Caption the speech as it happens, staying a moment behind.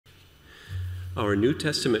Our New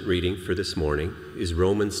Testament reading for this morning is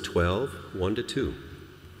Romans 12, 1-2.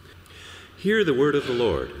 Hear the word of the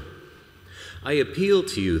Lord. I appeal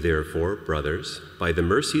to you, therefore, brothers, by the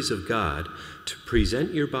mercies of God, to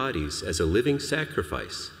present your bodies as a living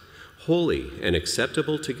sacrifice, holy and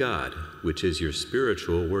acceptable to God, which is your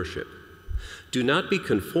spiritual worship. Do not be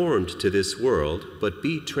conformed to this world, but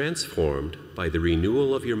be transformed by the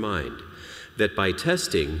renewal of your mind, that by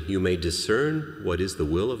testing you may discern what is the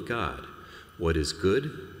will of God, what is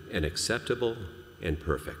good and acceptable and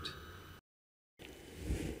perfect.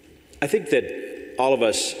 I think that all of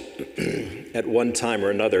us at one time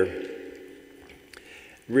or another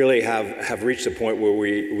really have reached a point where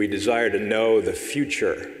we desire to know the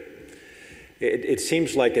future. It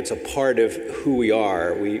seems like it's a part of who we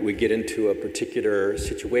are. We get into a particular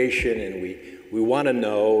situation and we want to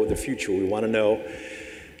know the future. We want to know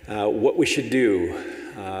what we should do,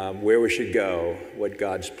 where we should go, what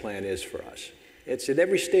God's plan is for us. It's at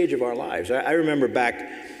every stage of our lives. I remember back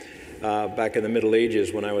in the Middle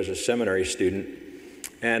Ages when I was a seminary student,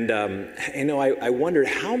 and I wondered,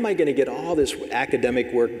 how am I going to get all this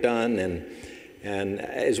academic work done, and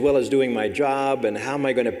as well as doing my job, and how am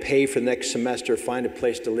I going to pay for the next semester, find a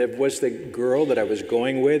place to live? Was the girl that I was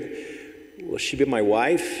going with, will she be my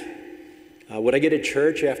wife? Would I get a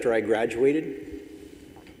church after I graduated?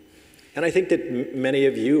 And I think that many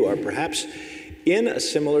of you are perhaps in a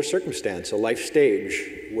similar circumstance, a life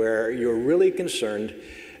stage where you're really concerned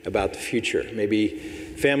about the future. Maybe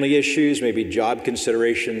family issues, maybe job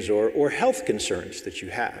considerations, or health concerns that you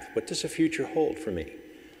have. What does the future hold for me?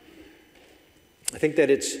 I think that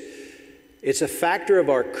it's a factor of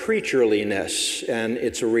our creatureliness, and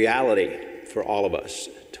it's a reality for all of us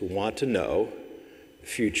to want to know the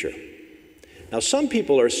future. Now, some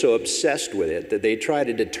people are so obsessed with it that they try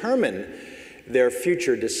to determine their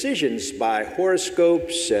future decisions by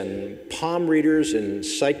horoscopes and palm readers and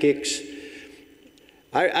psychics.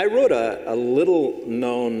 I wrote a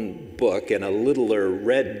little-known book, and a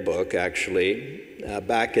littler-read book, actually,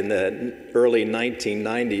 back in the early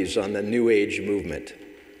 1990s on the New Age movement.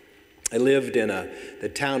 I lived in the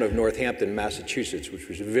town of Northampton, Massachusetts, which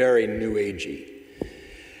was very New Agey.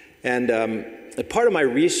 And as part of my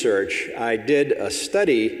research, I did a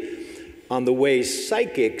study on the way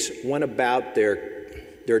psychics went about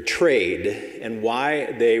their trade and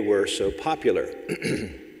why they were so popular.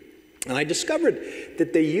 And I discovered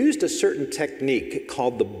that they used a certain technique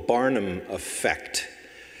called the Barnum effect,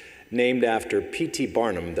 named after P.T.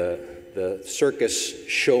 Barnum, the circus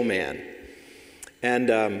showman. And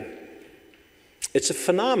it's a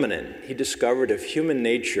phenomenon he discovered of human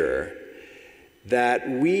nature that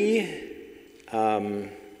we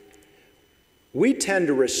tend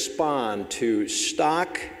to respond to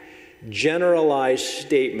stock, generalized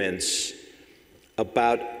statements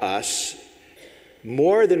about us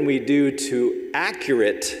more than we do to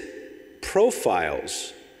accurate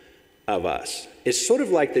profiles of us. It's sort of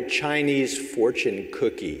like the Chinese fortune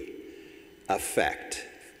cookie effect.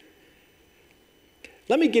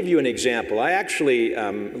 Let me give you an example. I actually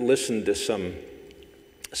listened to some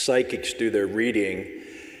psychics do their reading,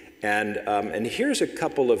 and here's a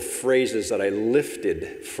couple of phrases that I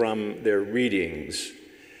lifted from their readings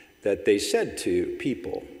that they said to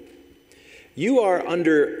people. You are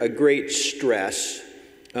under a great stress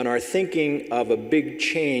and are thinking of a big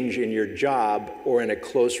change in your job or in a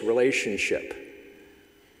close relationship.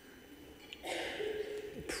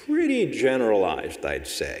 Pretty generalized, I'd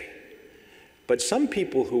say. But some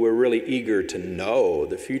people who are really eager to know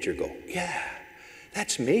the future go, yeah,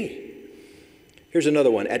 that's me. Here's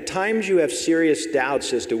another one. At times you have serious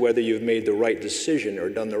doubts as to whether you've made the right decision or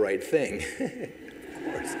done the right thing. Of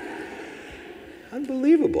course.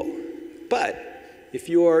 Unbelievable. But if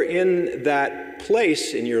you are in that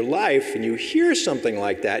place in your life and you hear something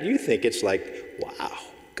like that, you think it's like, wow,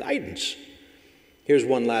 guidance. Here's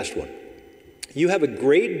one last one. You have a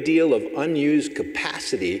great deal of unused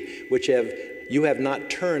capacity which you have not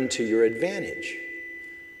turned to your advantage.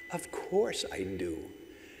 Of course I do.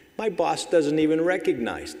 My boss doesn't even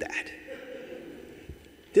recognize that.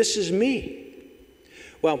 This is me.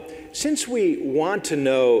 Well, since we want to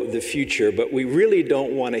know the future, but we really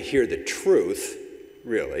don't want to hear the truth,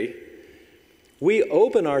 really, we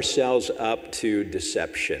open ourselves up to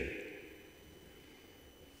deception.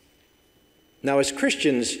 Now, as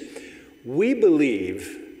Christians, we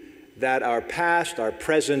believe that our past, our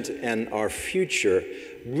present, and our future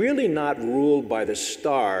really not ruled by the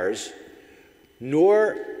stars,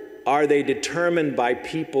 nor are they determined by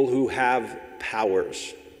people who have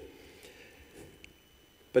powers.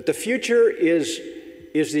 But the future is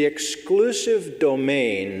the exclusive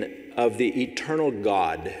domain of the eternal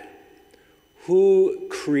God, who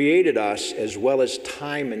created us as well as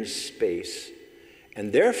time and space,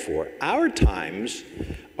 and therefore our times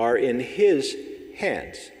are in his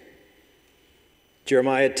hands.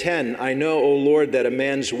 Jeremiah 10, I know, O Lord, that a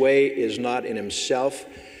man's way is not in himself,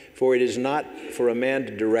 for it is not for a man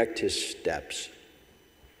to direct his steps.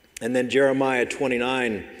 And then Jeremiah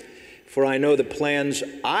 29, for I know the plans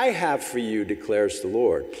I have for you, declares the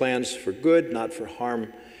Lord, plans for good, not for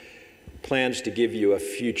harm, plans to give you a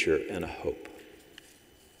future and a hope.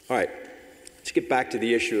 All right, let's get back to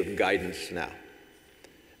the issue of guidance now.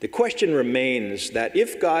 The question remains that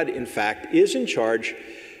if God, in fact, is in charge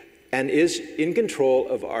and is in control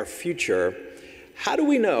of our future, how do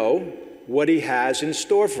we know what he has in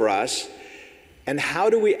store for us, and how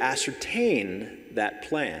do we ascertain that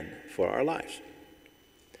plan for our lives?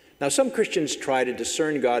 Now, some Christians try to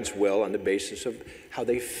discern God's will on the basis of how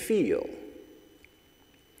they feel.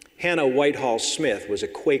 Hannah Whitehall Smith was a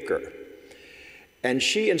Quaker, and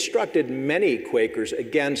she instructed many Quakers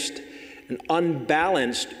against an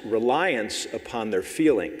unbalanced reliance upon their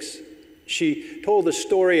feelings. She told the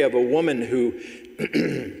story of a woman who,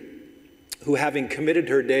 having committed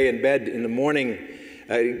her day in bed in the morning,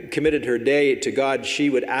 committed her day to God, she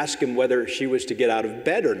would ask him whether she was to get out of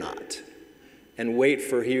bed or not, and wait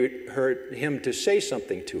for him to say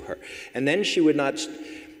something to her. And then she would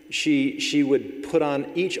put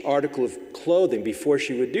on each article of clothing. Before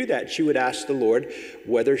she would do that, she would ask the Lord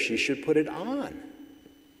whether she should put it on.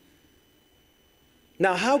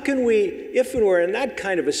 Now, how can we, if we're in that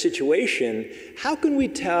kind of a situation, how can we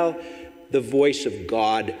tell the voice of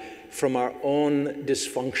God from our own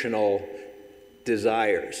dysfunctional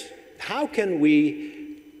desires? How can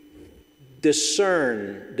we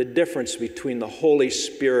discern the difference between the Holy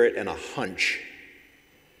Spirit and a hunch?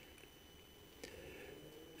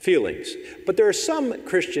 Feelings. But there are some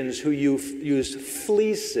Christians who use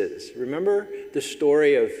fleeces. Remember the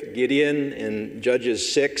story of Gideon in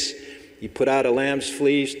Judges 6? He put out a lamb's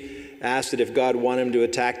fleece, asked that if God wanted him to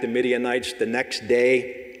attack the Midianites the next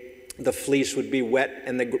day, the fleece would be wet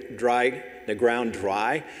and the ground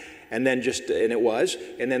dry, and it was.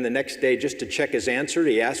 And then the next day, just to check his answer,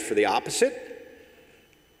 he asked for the opposite,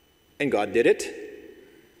 and God did it.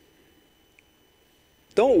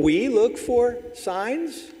 Don't we look for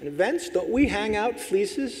signs and events? Don't we hang out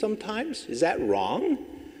fleeces sometimes? Is that wrong?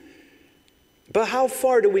 But how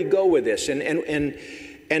far do we go with this?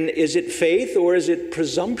 And is it faith or is it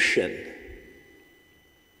presumption?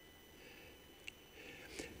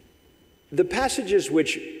 The passages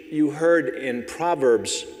which you heard in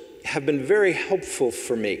Proverbs have been very helpful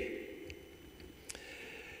for me.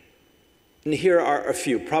 And here are a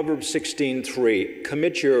few. Proverbs 16:3,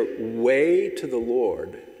 commit your way to the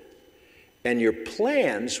Lord, and your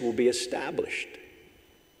plans will be established.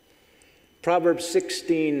 Proverbs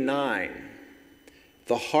 16:9,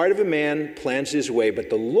 the heart of a man plans his way, but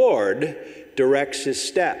the Lord directs his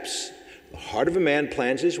steps. The heart of a man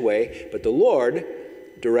plans his way, but the Lord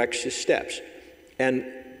directs his steps. And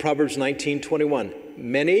Proverbs 19:21,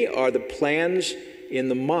 many are the plans in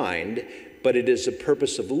the mind, but it is the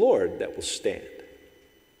purpose of the Lord that will stand.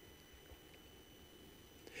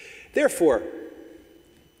 Therefore,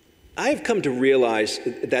 I have come to realize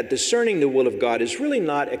that discerning the will of God is really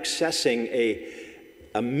not accessing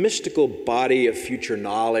a mystical body of future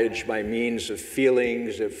knowledge by means of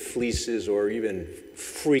feelings, of fleeces, or even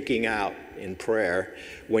freaking out in prayer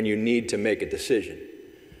when you need to make a decision.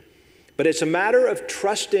 But it's a matter of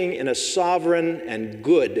trusting in a sovereign and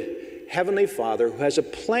good Heavenly Father who has a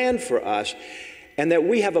plan for us, and that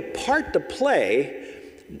we have a part to play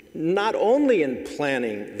not only in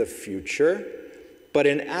planning the future, but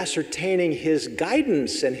in ascertaining his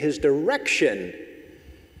guidance and his direction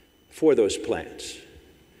for those plans.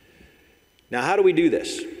 Now, how do we do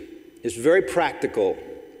this? It's very practical.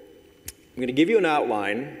 I'm going to give you an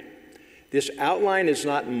outline. This outline is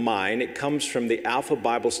not mine. It comes from the Alpha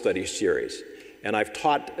Bible Study series. And I've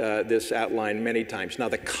taught this outline many times. Now,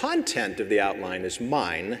 the content of the outline is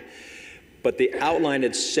mine, but the outline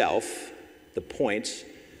itself, the points,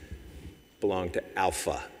 belong to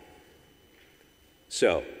Alpha.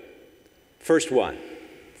 So, first point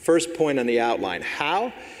on the outline.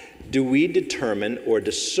 How do we determine or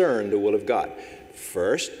discern the will of God?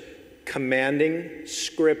 First, commanding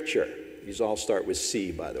Scripture. These all start with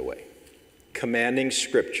C, by the way. Commanding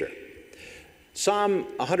Scripture. Psalm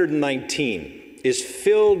 119 is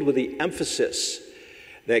filled with the emphasis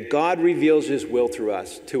that God reveals his will to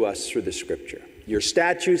us through the Scripture. Your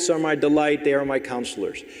statutes are my delight, they are my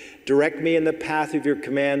counselors. Direct me in the path of your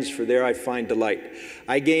commands, for there I find delight.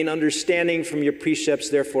 I gain understanding from your precepts,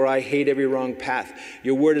 therefore I hate every wrong path.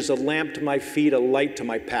 Your word is a lamp to my feet, a light to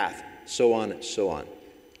my path. so on and so on.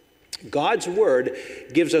 God's Word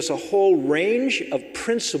gives us a whole range of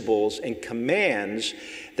principles and commands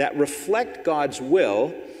that reflect God's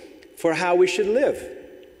will for how we should live.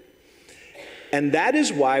 And that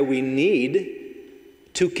is why we need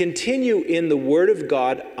to continue in the Word of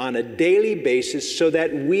God on a daily basis so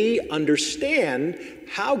that we understand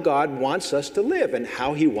how God wants us to live and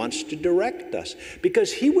how He wants to direct us.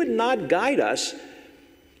 Because He would not guide us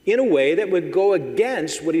in a way that would go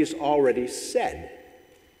against what He's already said.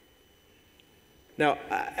 Now,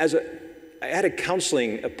 I had a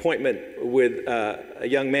counseling appointment with a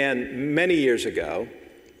young man many years ago.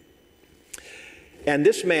 And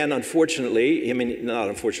this man, unfortunately, I mean, not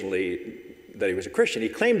unfortunately that he was a Christian, he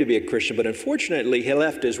claimed to be a Christian, but unfortunately he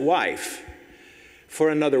left his wife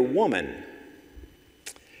for another woman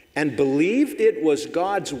and believed it was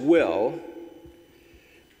God's will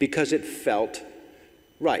because it felt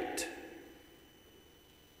right.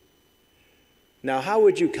 Now, how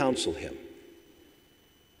would you counsel him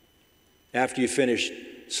after you finished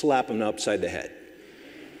slapping him upside the head?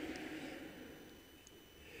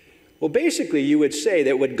 Well, basically, you would say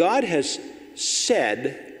that what God has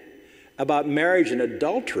said about marriage and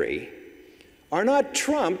adultery are not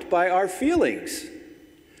trumped by our feelings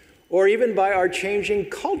or even by our changing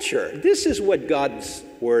culture. This is what God's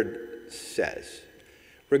Word says,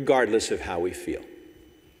 regardless of how we feel.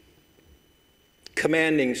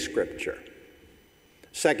 Commanding Scripture.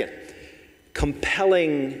 Second,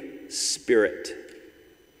 compelling Spirit.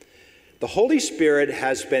 The Holy Spirit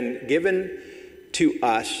has been given to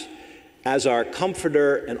us as our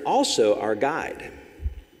comforter and also our guide.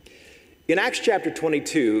 In Acts chapter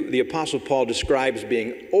 22, the Apostle Paul describes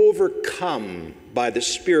being overcome by the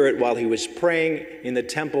Spirit while he was praying in the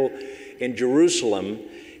temple in Jerusalem,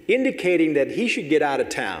 indicating that he should get out of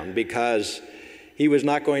town because he was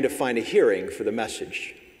not going to find a hearing for the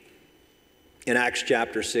message. In Acts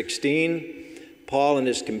chapter 16, Paul and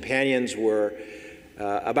his companions were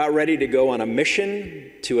about ready to go on a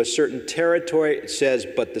mission to a certain territory. It says,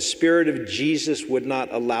 but the Spirit of Jesus would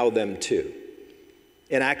not allow them to.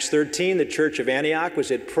 In Acts 13, the church of Antioch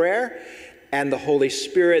was at prayer, and the Holy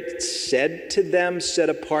Spirit said to them, set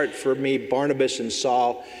apart for me Barnabas and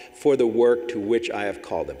Saul for the work to which I have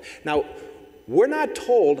called them. Now, we're not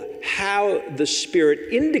told how the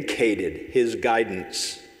Spirit indicated his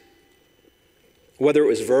guidance, whether it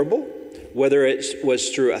was verbal, whether it was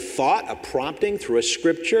through a thought, a prompting, through a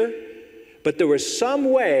scripture, but there was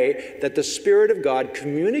some way that the Spirit of God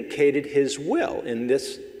communicated his will in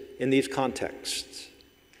these contexts.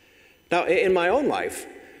 Now, in my own life,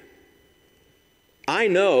 I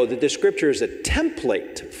know that the Scripture is a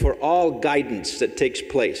template for all guidance that takes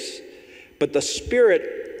place, but the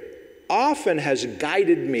Spirit often has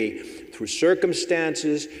guided me through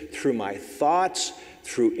circumstances, through my thoughts,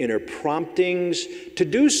 through inner promptings, to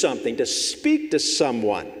do something, to speak to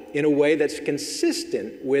someone in a way that's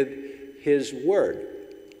consistent with His Word.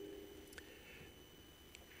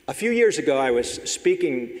 A few years ago, I was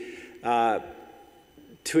speaking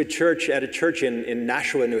to a church in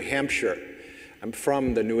Nashua, New Hampshire. I'm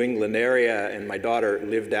from the New England area, and my daughter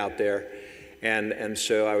lived out there. And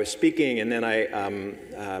so I was speaking, and then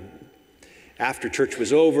after church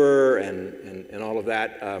was over and all of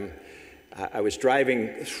that, I was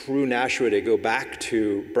driving through Nashua to go back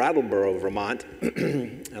to Brattleboro, Vermont,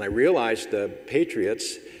 and I realized the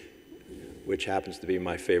Patriots, which happens to be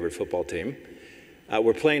my favorite football team,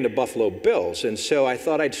 were playing the Buffalo Bills. And so I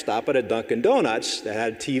thought I'd stop at a Dunkin' Donuts that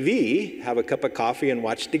had TV, have a cup of coffee, and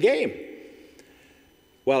watch the game.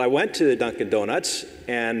 Well, I went to the Dunkin' Donuts,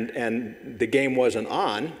 and the game wasn't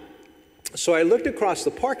on. So I looked across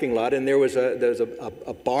the parking lot, and there was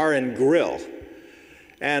a bar and grill.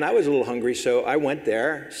 And I was a little hungry, so I went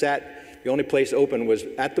there, sat. The only place open was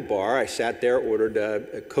at the bar. I sat there, ordered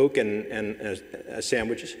a Coke and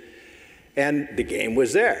sandwiches, and the game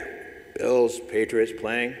was there. Bills, Patriots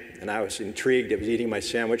playing, and I was intrigued. I was eating my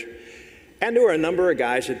sandwich. And there were a number of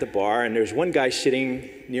guys at the bar, and there was one guy sitting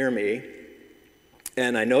near me,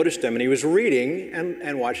 and I noticed him, and he was reading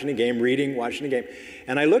and watching the game, reading, watching the game.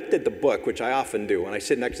 And I looked at the book, which I often do when I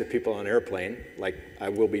sit next to people on an airplane, like I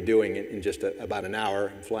will be doing in just about an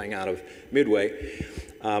hour, flying out of Midway.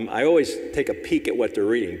 I always take a peek at what they're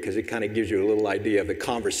reading because it kind of gives you a little idea of the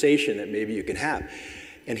conversation that maybe you can have.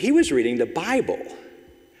 And he was reading the Bible.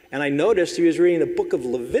 And I noticed he was reading the book of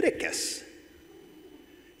Leviticus.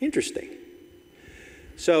 Interesting.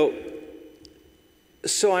 So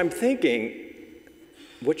I'm thinking,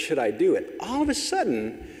 what should I do? And all of a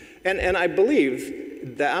sudden, and I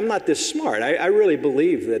believe that I'm not this smart. I really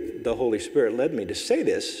believe that the Holy Spirit led me to say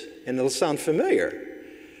this, and it'll sound familiar.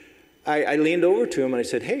 I leaned over to him and I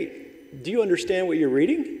said, hey, do you understand what you're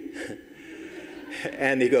reading?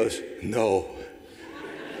 And he goes, no.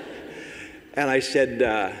 And I said,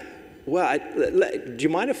 do you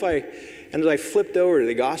mind if I, and as I flipped over to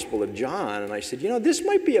the Gospel of John, and I said, this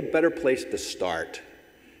might be a better place to start.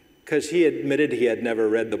 Because he admitted he had never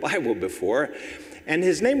read the Bible before. And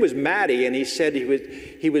his name was Matty, and he said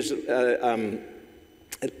he was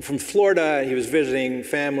from Florida. He was visiting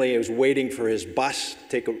family. He was waiting for his bus,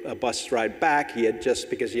 take a bus ride back.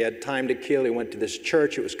 Because he had time to kill, he went to this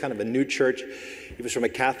church. It was kind of a new church. He was from a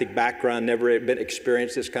Catholic background, never had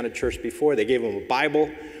experienced this kind of church before. They gave him a Bible,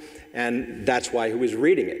 and that's why he was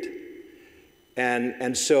reading it.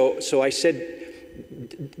 And so I said,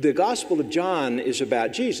 the Gospel of John is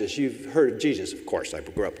about Jesus. You've heard of Jesus, of course. I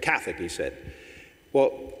grew up Catholic, he said.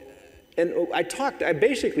 Well, and I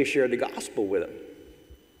basically shared the gospel with him.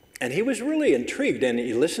 And he was really intrigued, and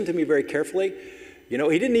he listened to me very carefully. He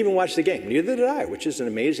didn't even watch the game. Neither did I, which is an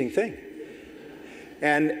amazing thing.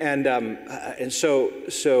 And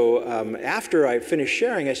so after I finished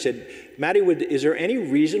sharing, I said, Matty, is there any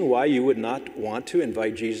reason why you would not want to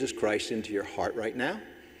invite Jesus Christ into your heart right now?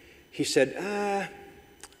 He said,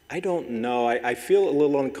 I don't know. I feel a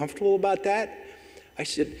little uncomfortable about that.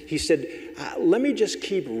 He said, let me just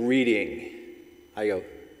keep reading. I go,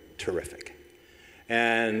 terrific.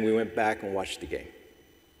 And we went back and watched the game.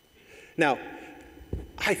 Now,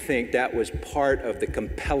 I think that was part of the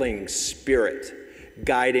compelling spirit,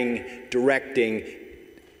 guiding, directing,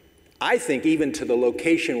 I think even to the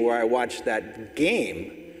location where I watched that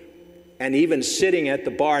game, and even sitting at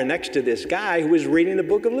the bar next to this guy who was reading the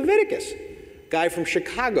book of Leviticus. Guy from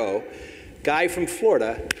Chicago, guy from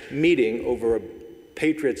Florida, meeting over a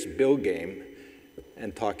Patriots-Bill game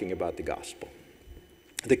and talking about the gospel.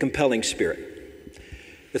 The compelling spirit.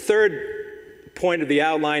 The third point of the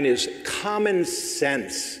outline is common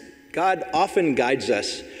sense. God often guides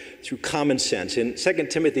us through common sense. In 2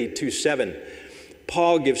 Timothy 2:7,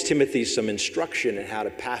 Paul gives Timothy some instruction in how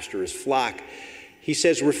to pastor his flock. He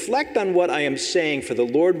says, reflect on what I am saying, for the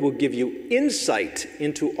Lord will give you insight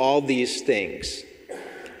into all these things.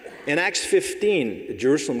 In Acts 15, the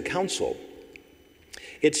Jerusalem Council,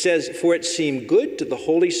 it says, for it seemed good to the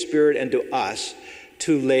Holy Spirit and to us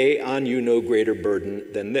to lay on you no greater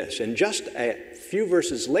burden than this. And just a few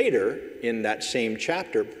verses later in that same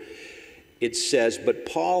chapter, it says, but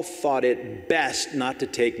Paul thought it best not to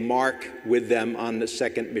take Mark with them on the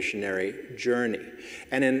second missionary journey.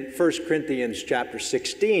 And in 1 Corinthians chapter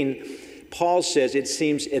 16, Paul says, it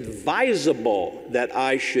seems advisable that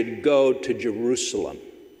I should go to Jerusalem.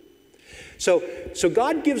 So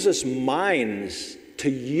God gives us minds to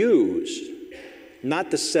use, not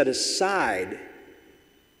to set aside.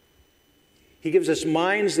 He gives us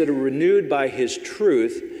minds that are renewed by his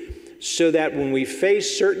truth, so that when we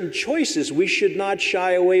face certain choices, we should not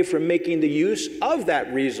shy away from making the use of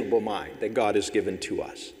that reasonable mind that God has given to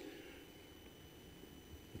us.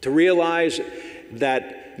 To realize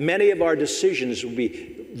that many of our decisions will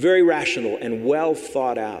be very rational and well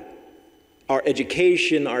thought out. Our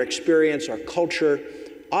education, our experience, our culture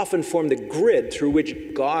often form the grid through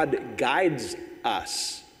which God guides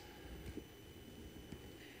us.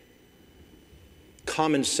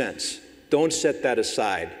 Common sense. Don't set that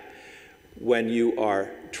aside when you are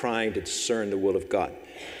trying to discern the will of God.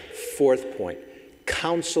 Fourth point,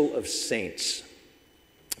 counsel of saints.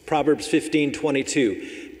 Proverbs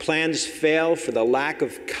 15:22, plans fail for the lack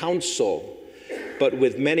of counsel, but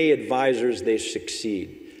with many advisors they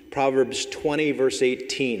succeed. Proverbs 20, verse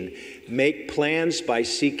 18, make plans by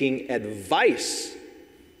seeking advice.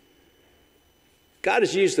 God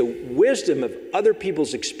has used the wisdom of other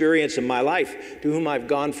people's experience in my life to whom I've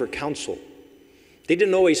gone for counsel. They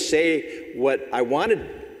didn't always say what I wanted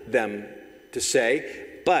them to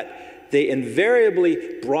say, but they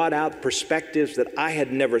invariably brought out perspectives that I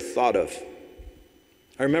had never thought of.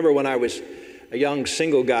 I remember when I was a young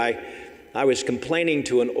single guy, I was complaining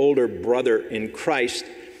to an older brother in Christ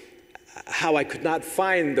how I could not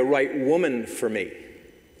find the right woman for me.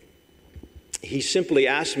 He simply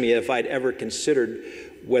asked me if I'd ever considered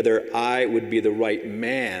whether I would be the right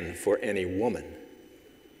man for any woman.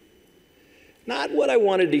 Not what I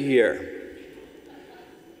wanted to hear,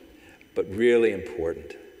 but really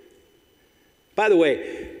important. By the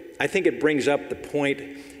way, I think it brings up the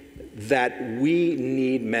point that we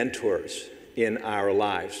need mentors in our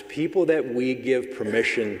lives, people that we give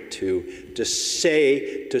permission to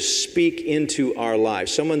say, to speak into our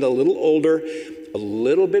lives. Someone a little older, a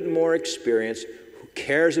little bit more experienced, who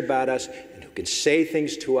cares about us and who can say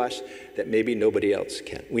things to us that maybe nobody else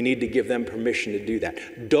can. We need to give them permission to do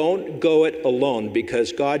that. Don't go it alone,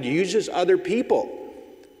 because God uses other people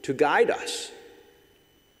to guide us.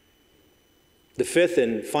 The fifth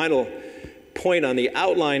and final point on the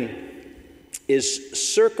outline is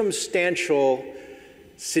circumstantial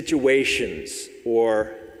situations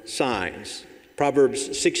or signs.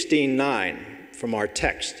 Proverbs 16:9 from our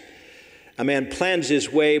text. A man plans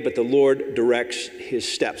his way, but the Lord directs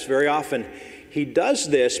his steps. Very often, he does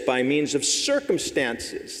this by means of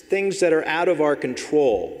circumstances, things that are out of our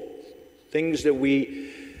control, things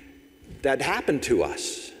that happen to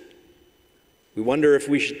us. We wonder if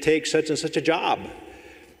we should take such and such a job,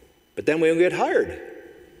 but then we don't get hired.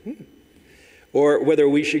 Or whether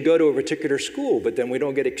we should go to a particular school, but then we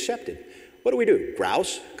don't get accepted. What do?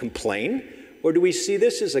 Grouse? Complain? Or do we see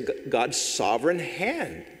this as God's sovereign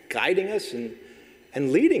hand guiding us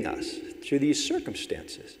and leading us through these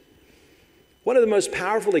circumstances? One of the most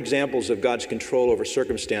powerful examples of God's control over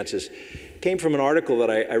circumstances came from an article that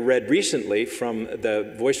I read recently from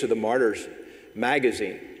the Voice of the Martyrs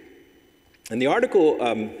magazine. And the article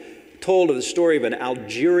told of the story of an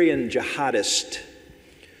Algerian jihadist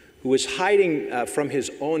who was hiding from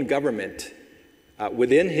his own government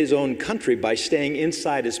within his own country by staying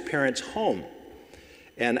inside his parents' home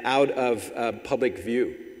and out of public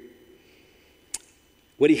view.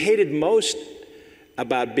 What he hated most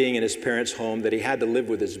about being in his parents' home, that he had to live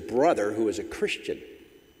with his brother, who was a Christian.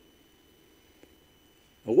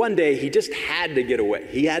 Well, one day, he just had to get away.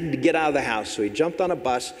 He had to get out of the house, so he jumped on a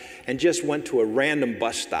bus and just went to a random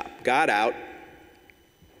bus stop, got out,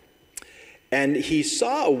 and he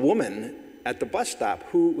saw a woman at the bus stop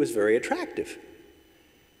who was very attractive.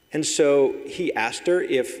 And so he asked her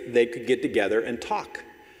if they could get together and talk.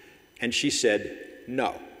 And she said,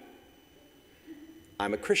 "No,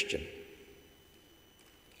 I'm a Christian."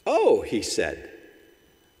 "Oh," he said,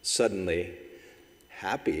 suddenly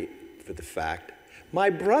happy for the fact, "my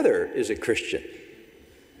brother is a Christian."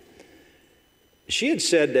 She had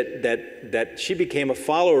said that she became a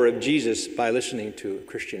follower of Jesus by listening to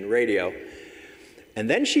Christian radio. And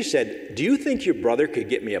then she said, "Do you think your brother could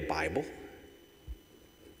get me a Bible?"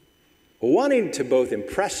 Wanting to both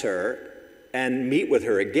impress her and meet with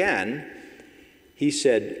her again, he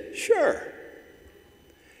said, "Sure."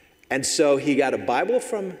 And so he got a Bible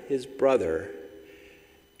from his brother,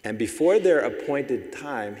 and before their appointed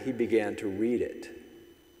time, he began to read it.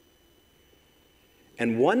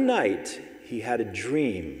 And one night, he had a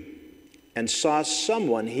dream and saw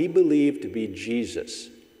someone he believed to be Jesus,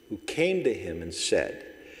 who came to him and said,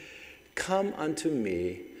 "Come unto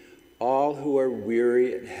me, all who are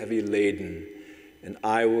weary and heavy laden, and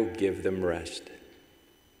I will give them rest."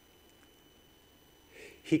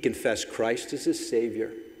 He confessed Christ as his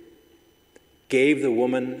Savior, gave the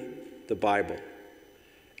woman the Bible.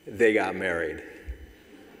 They got married.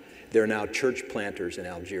 They're now church planters in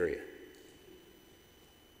Algeria.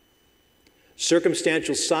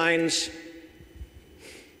 Circumstantial signs,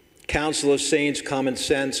 counsel of saints, common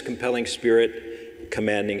sense, compelling spirit,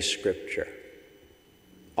 commanding scripture.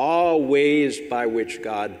 All ways by which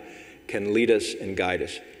God can lead us and guide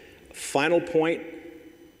us. Final point,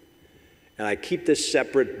 and I keep this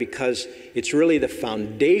separate because it's really the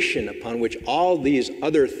foundation upon which all these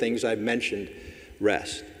other things I've mentioned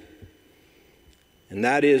rest. And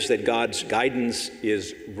that is that God's guidance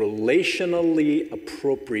is relationally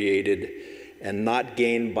appropriated and not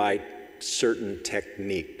gained by certain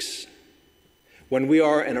techniques. When we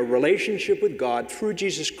are in a relationship with God through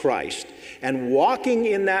Jesus Christ and walking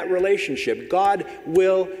in that relationship, God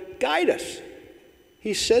will guide us.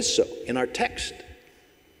 He says so in our text.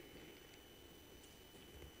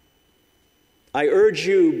 I urge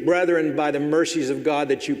you, brethren, by the mercies of God,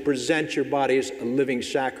 that you present your bodies a living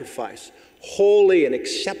sacrifice, holy and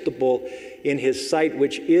acceptable in his sight,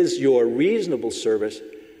 which is your reasonable service.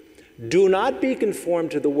 Do not be conformed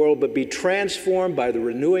to the world, but be transformed by the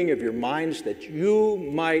renewing of your minds, that you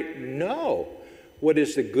might know what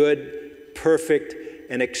is the good, perfect,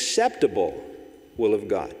 and acceptable will of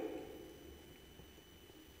God.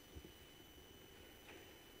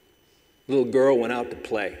 Little girl went out to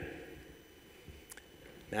play.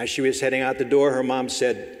 As she was heading out the door, her mom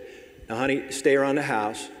said, "Now, honey, stay around the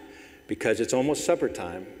house because it's almost supper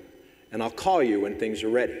time, and I'll call you when things are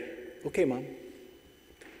ready." "Okay, Mom."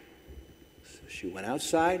 So she went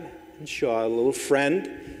outside and saw a little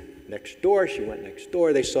friend next door. She went next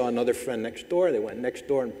door. They saw another friend next door. They went next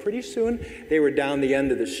door, and pretty soon they were down the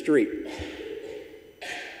end of the street.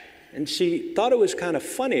 And she thought it was kind of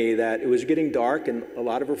funny that it was getting dark and a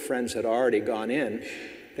lot of her friends had already gone in,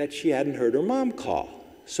 that she hadn't heard her mom call.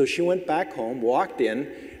 So she went back home, walked in.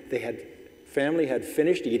 Family had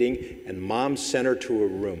finished eating, and Mom sent her to her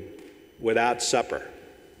room without supper.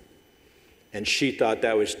 And she thought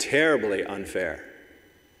that was terribly unfair.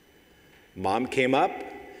 Mom came up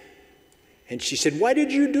And she said, "Why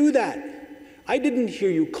did you do that? I didn't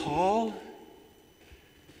hear you call."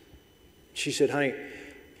 She said, "Honey,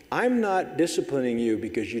 I'm not disciplining you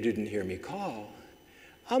because you didn't hear me call.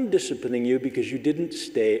 I'm disciplining you because you didn't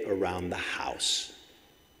stay around the house."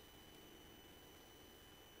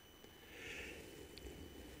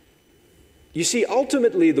 You see,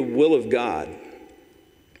 ultimately, the will of God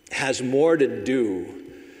has more to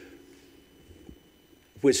do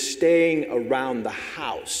with staying around the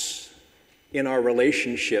house in our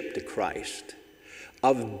relationship to Christ,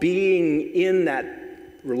 of being in that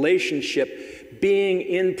relationship, being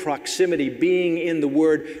in proximity, being in the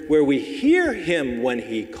Word where we hear Him when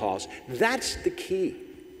He calls. That's the key.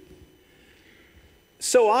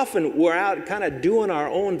 So often we're out kind of doing our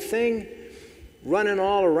own thing, running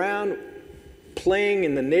all around, playing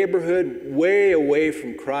in the neighborhood, way away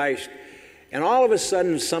from Christ. And all of a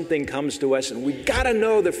sudden something comes to us and we got to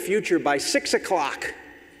know the future by 6 o'clock.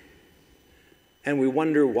 And we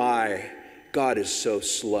wonder why God is so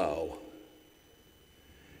slow.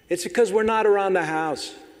 It's because we're not around the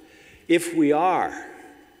house. If we are,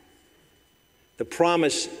 the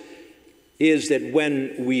promise is that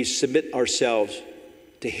when we submit ourselves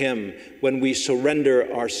to Him, when we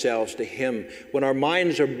surrender ourselves to Him, when our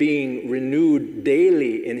minds are being renewed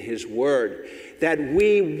daily in His Word, that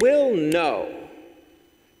we will know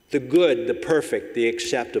the good, the perfect, the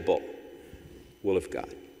acceptable will of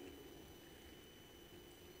God.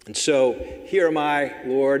 And so, here am I,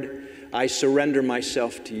 Lord. I surrender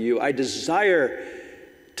myself to you. I desire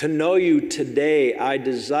to know you today. I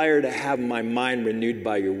desire to have my mind renewed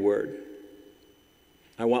by your word.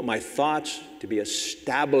 I want my thoughts to be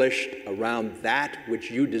established around that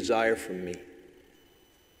which you desire from me.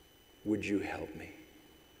 Would you help me?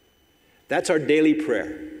 That's our daily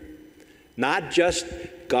prayer. Not just,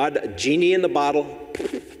 God, a genie in the bottle,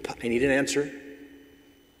 I need an answer.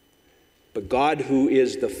 But God, who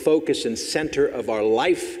is the focus and center of our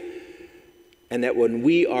life, and that when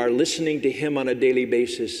we are listening to Him on a daily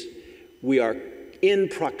basis, we are in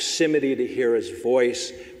proximity to hear His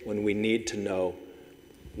voice when we need to know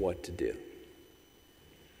what to do.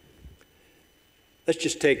 Let's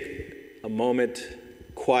just take a moment,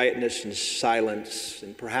 quietness and silence,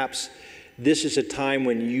 and perhaps this is a time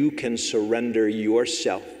when you can surrender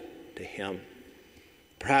yourself to Him.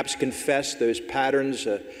 Perhaps confess those patterns,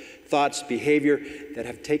 thoughts, behavior that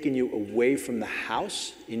have taken you away from the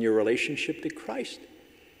house in your relationship to Christ.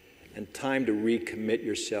 And time to recommit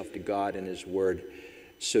yourself to God and His Word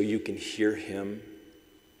so you can hear Him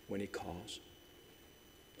when He calls.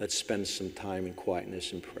 Let's spend some time in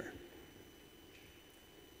quietness and prayer.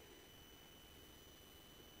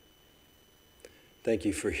 Thank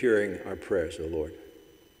you for hearing our prayers, O Lord.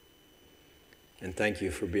 And thank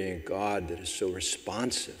you for being a God that is so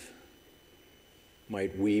responsive.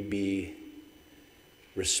 Might we be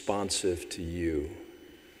responsive to you.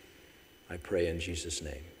 I pray in Jesus'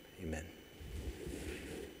 name. Amen.